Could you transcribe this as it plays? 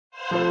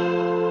Hi,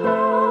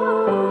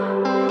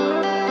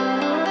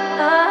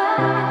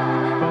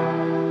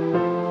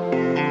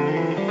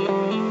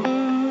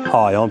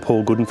 I'm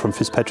Paul Gooden from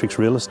Fitzpatricks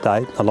Real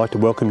Estate. I'd like to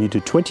welcome you to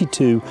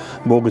 22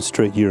 Morgan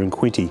Street,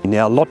 Uranquinty.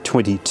 Now, lot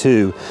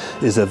 22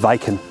 is a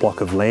vacant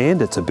block of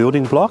land. It's a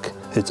building block.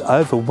 It's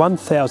over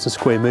 1,000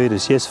 square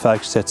metres. Yes,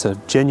 folks, that's a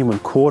genuine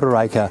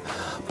quarter-acre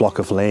block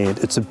of land.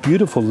 It's a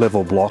beautiful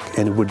level block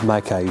and it would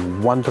make a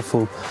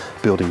wonderful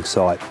building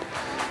site.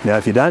 Now,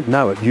 if you don't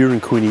know it,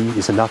 Uranquinty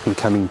is an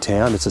up-and-coming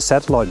town. It's a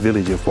satellite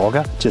village of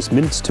Wagga, just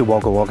minutes to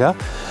Wagga Wagga.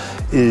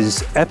 It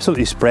is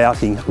absolutely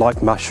sprouting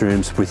like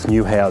mushrooms with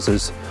new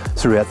houses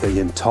throughout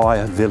the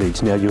entire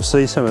village. Now, you'll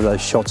see some of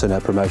those shots in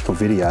our promotional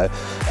video.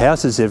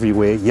 Houses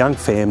everywhere, young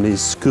families,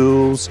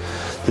 schools,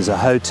 there's a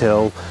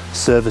hotel,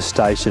 service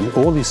station,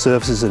 all these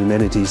services and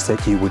amenities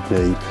that you would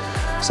need.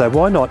 So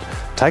why not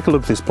take a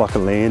look at this block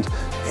of land,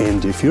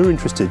 and if you're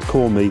interested,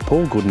 call me,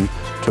 Paul Gooden,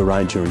 to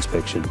arrange your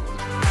inspection.